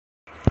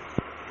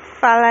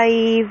Fala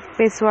aí,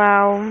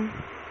 pessoal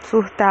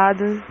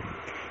surtado.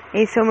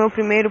 Esse é o meu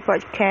primeiro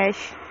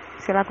podcast,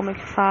 sei lá como é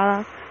que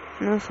fala,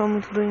 não sou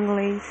muito do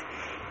inglês.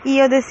 E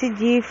eu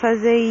decidi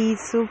fazer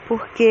isso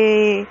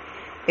porque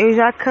eu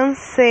já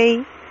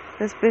cansei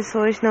das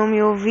pessoas não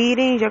me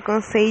ouvirem, já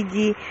cansei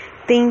de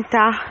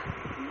tentar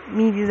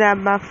me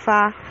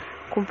desabafar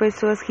com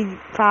pessoas que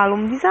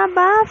falam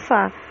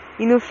desabafa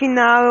e no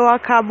final eu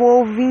acabo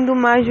ouvindo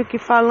mais do que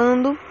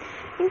falando.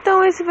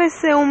 Então esse vai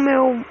ser o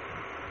meu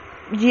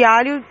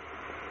diário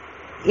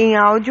em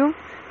áudio.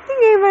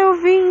 Ninguém vai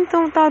ouvir,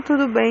 então tá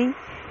tudo bem.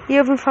 E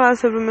eu vim falar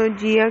sobre o meu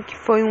dia, que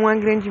foi uma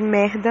grande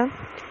merda.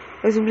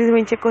 Eu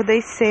simplesmente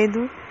acordei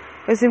cedo.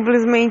 Eu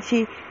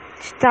simplesmente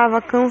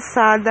estava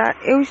cansada.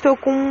 Eu estou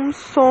com um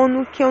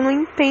sono que eu não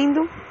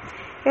entendo.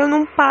 Eu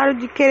não paro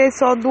de querer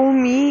só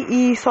dormir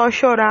e só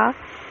chorar.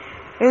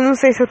 Eu não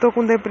sei se eu tô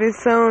com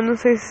depressão, eu não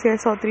sei se é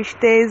só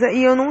tristeza.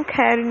 E eu não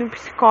quero ir no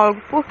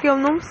psicólogo, porque eu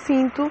não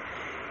sinto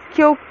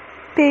que eu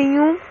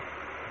tenho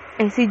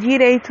esse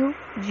direito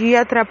de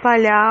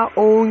atrapalhar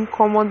ou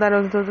incomodar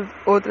as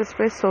outras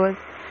pessoas.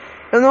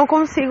 Eu não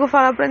consigo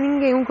falar pra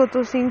ninguém o que eu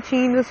tô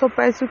sentindo, eu só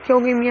peço que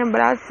alguém me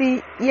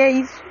abrace e é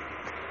isso.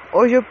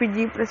 Hoje eu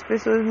pedi para as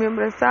pessoas me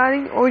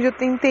abraçarem, hoje eu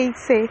tentei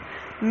ser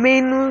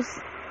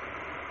menos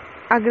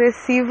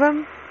agressiva,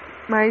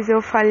 mas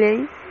eu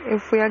falhei. Eu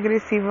fui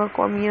agressiva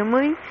com a minha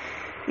mãe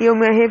e eu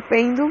me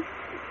arrependo.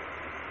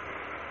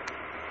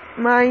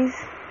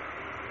 Mas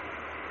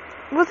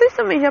vocês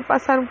também já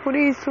passaram por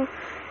isso?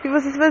 De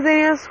vocês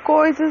fazerem as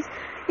coisas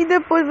e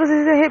depois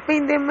vocês se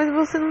arrepender, mas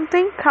você não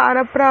tem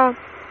cara pra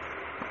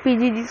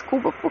pedir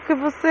desculpa porque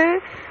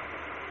você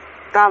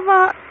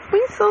tava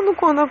pensando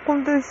quando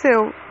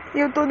aconteceu. E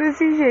eu tô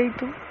desse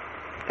jeito.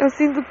 Eu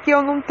sinto que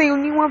eu não tenho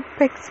nenhuma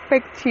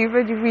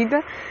perspectiva de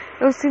vida.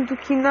 Eu sinto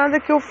que nada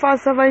que eu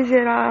faça vai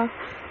gerar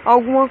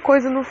alguma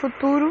coisa no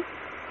futuro.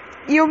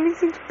 E eu me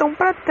sinto tão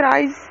pra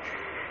trás.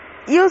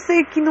 E eu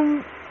sei que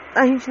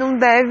a gente não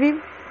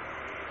deve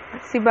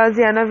se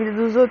basear na vida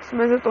dos outros,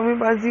 mas eu tô me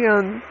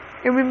baseando.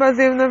 Eu me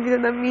baseio na vida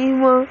da minha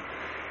irmã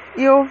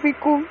e eu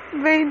fico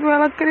vendo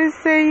ela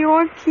crescer e eu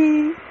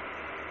aqui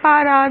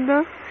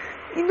parada.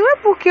 E não é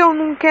porque eu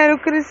não quero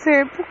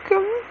crescer, porque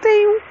eu não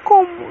tenho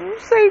como, não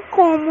sei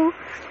como.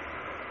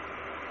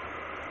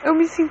 Eu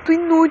me sinto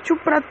inútil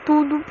pra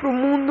tudo, pro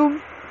mundo.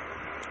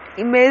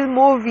 E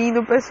mesmo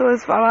ouvindo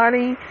pessoas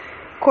falarem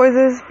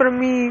coisas pra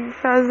me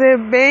fazer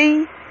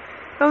bem,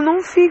 eu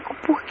não fico,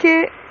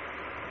 porque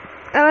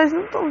elas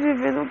não estão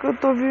vivendo o que eu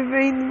estou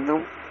vivendo,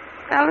 então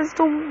elas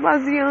estão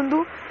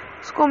baseando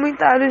os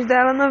comentários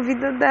dela na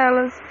vida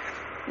delas.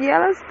 E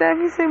elas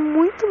devem ser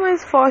muito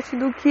mais fortes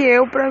do que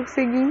eu para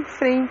seguir em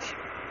frente.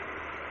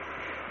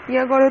 E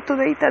agora eu estou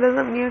deitada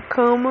na minha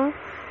cama,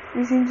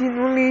 me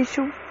sentindo um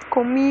lixo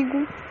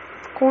comigo,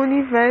 com o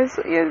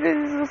universo. E às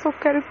vezes eu só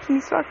quero que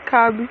isso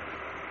acabe.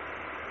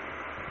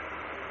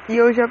 E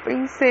eu já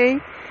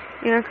pensei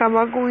em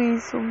acabar com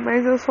isso,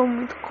 mas eu sou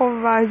muito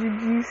covarde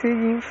de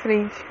seguir em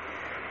frente.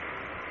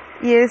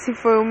 E esse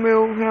foi o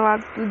meu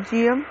relato do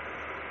dia.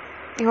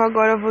 Eu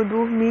agora vou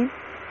dormir.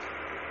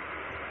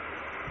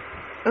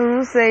 Eu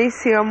não sei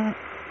se eu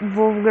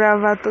vou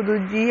gravar todo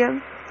dia.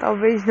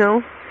 Talvez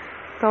não.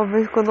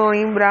 Talvez quando eu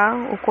lembrar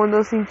ou quando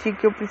eu sentir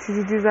que eu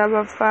preciso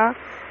desabafar.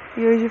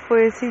 E hoje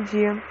foi esse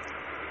dia.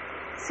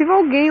 Se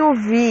alguém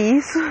ouvir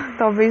isso,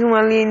 talvez um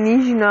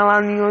alienígena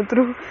lá em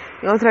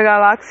outra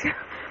galáxia,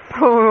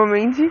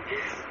 provavelmente.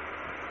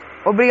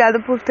 Obrigada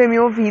por ter me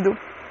ouvido.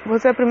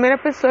 Você é a primeira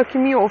pessoa que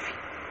me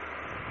ouve.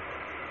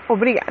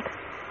 Obrigada.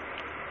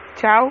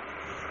 Tchau.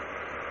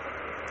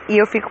 E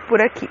eu fico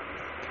por aqui.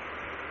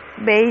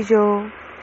 Beijo.